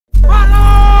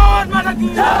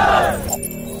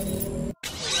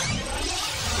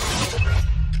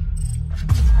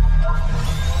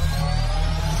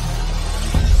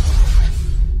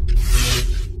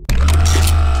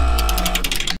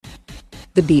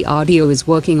The DRDO is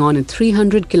working on a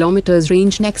 300 km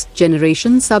range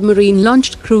next-generation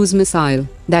submarine-launched cruise missile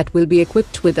that will be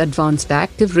equipped with advanced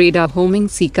active radar homing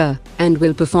seeker and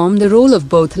will perform the role of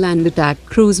both land attack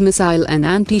cruise missile and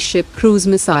anti-ship cruise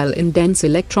missile in dense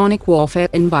electronic warfare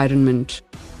environment.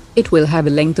 It will have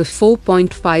a length of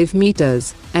 4.5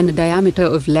 meters and a diameter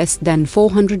of less than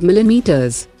 400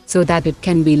 millimeters, so that it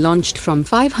can be launched from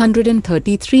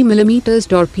 533 millimeters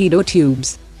torpedo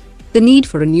tubes. The need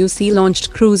for a new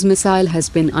sea-launched cruise missile has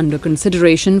been under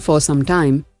consideration for some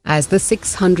time, as the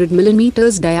 600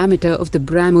 mm diameter of the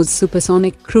BrahMos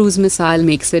supersonic cruise missile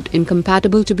makes it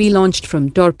incompatible to be launched from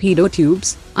torpedo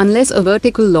tubes, unless a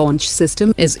vertical launch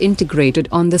system is integrated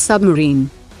on the submarine.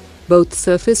 Both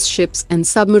surface ships and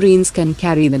submarines can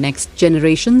carry the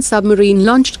next-generation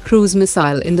submarine-launched cruise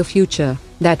missile in the future,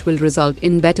 that will result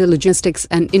in better logistics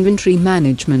and inventory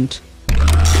management.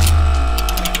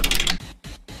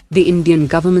 The Indian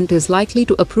government is likely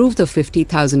to approve the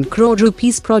 50,000 crore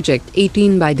rupees Project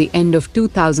 18 by the end of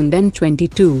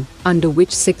 2022, under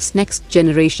which 6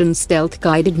 next-generation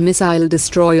stealth-guided missile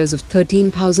destroyers of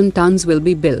 13,000 tons will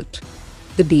be built.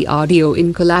 The DRDO,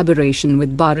 in collaboration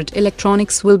with Bharat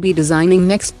Electronics, will be designing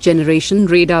next-generation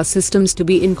radar systems to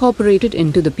be incorporated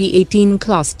into the P-18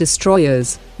 class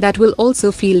destroyers, that will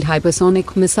also field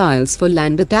hypersonic missiles for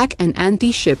land attack and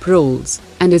anti-ship roles,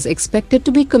 and is expected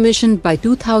to be commissioned by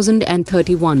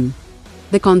 2031.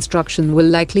 The construction will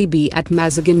likely be at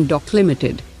Mazagon Dock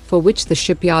Limited, for which the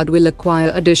shipyard will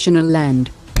acquire additional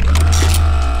land.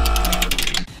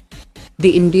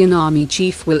 The Indian Army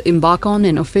Chief will embark on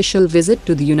an official visit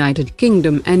to the United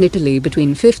Kingdom and Italy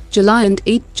between 5th July and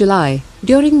 8th July,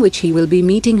 during which he will be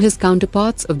meeting his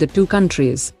counterparts of the two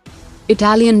countries.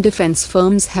 Italian defense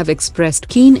firms have expressed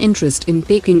keen interest in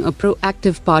taking a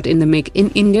proactive part in the Make in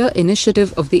India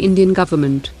initiative of the Indian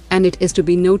government, and it is to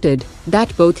be noted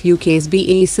that both UK's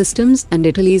BAE Systems and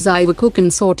Italy's Iveco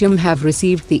consortium have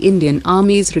received the Indian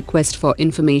Army's request for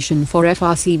information for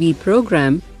FRCV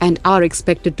program, and are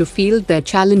expected to field their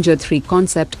Challenger 3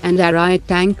 concept and Araya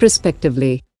tank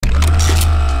respectively.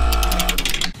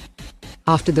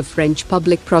 After the French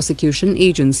Public Prosecution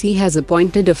Agency has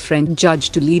appointed a French judge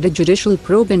to lead a judicial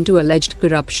probe into alleged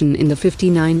corruption in the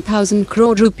 59,000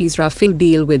 crore rupees Rafale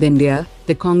deal with India,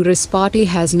 the Congress party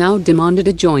has now demanded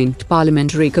a joint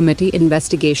parliamentary committee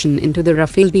investigation into the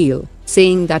Rafale deal,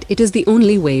 saying that it is the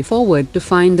only way forward to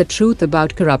find the truth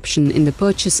about corruption in the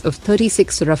purchase of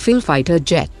 36 Rafale fighter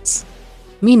jets.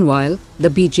 Meanwhile, the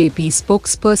BJP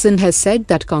spokesperson has said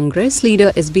that Congress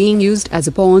leader is being used as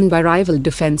a pawn by rival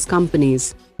defense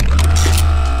companies.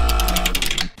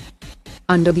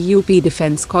 Under the UP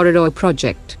Defense Corridor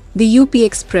project, the UP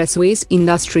Expressways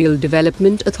Industrial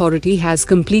Development Authority has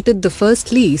completed the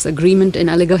first lease agreement in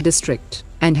Aligarh district,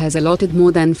 and has allotted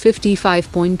more than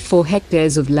 55.4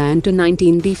 hectares of land to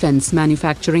 19 defense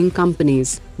manufacturing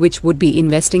companies, which would be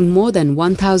investing more than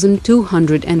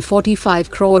 1,245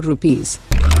 crore rupees.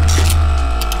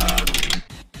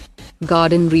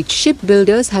 Garden Reach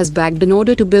Shipbuilders has bagged an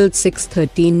order to build 6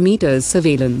 13-meter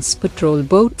surveillance patrol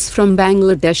boats from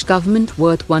Bangladesh government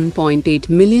worth $1.8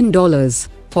 million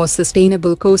for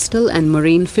sustainable coastal and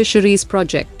marine fisheries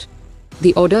project.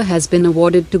 The order has been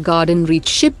awarded to Garden Reach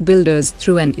Shipbuilders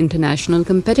through an international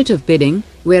competitive bidding,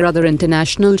 where other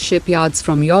international shipyards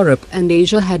from Europe and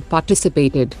Asia had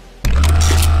participated.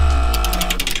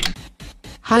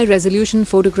 High-resolution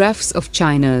photographs of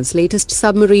China's latest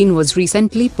submarine was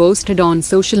recently posted on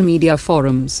social media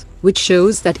forums, which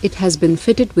shows that it has been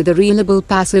fitted with a reliable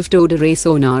passive towed array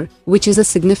sonar, which is a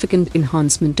significant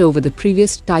enhancement over the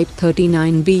previous Type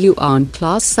 39B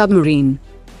Yuan-class submarine.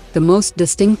 The most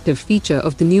distinctive feature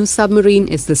of the new submarine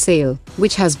is the sail,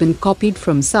 which has been copied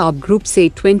from Saab Group's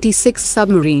A-26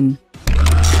 submarine.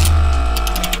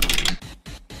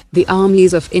 The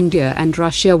armies of India and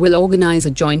Russia will organize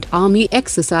a joint army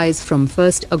exercise from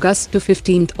 1st August to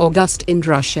 15th August in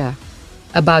Russia.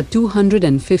 About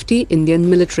 250 Indian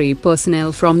military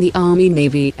personnel from the Army,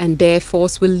 Navy and Air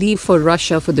Force will leave for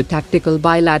Russia for the tactical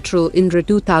bilateral Indra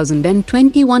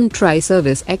 2021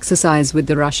 tri-service exercise with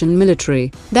the Russian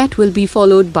military, that will be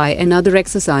followed by another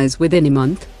exercise within a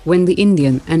month, when the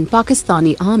Indian and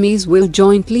Pakistani armies will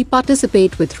jointly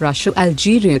participate with Russia,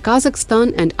 Algeria,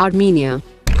 Kazakhstan and Armenia.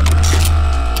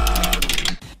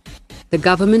 The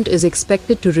government is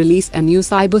expected to release a new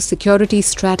cybersecurity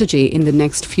strategy in the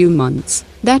next few months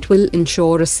that will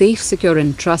ensure a safe, secure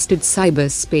and trusted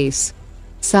cyberspace.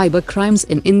 Cyber crimes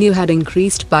in India had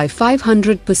increased by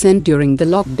 500% during the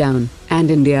lockdown, and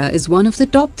India is one of the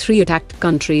top 3 attacked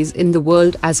countries in the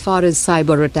world as far as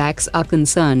cyber attacks are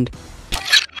concerned.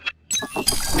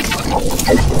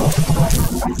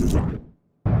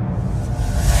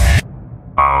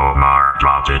 Sonar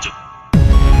dropped it.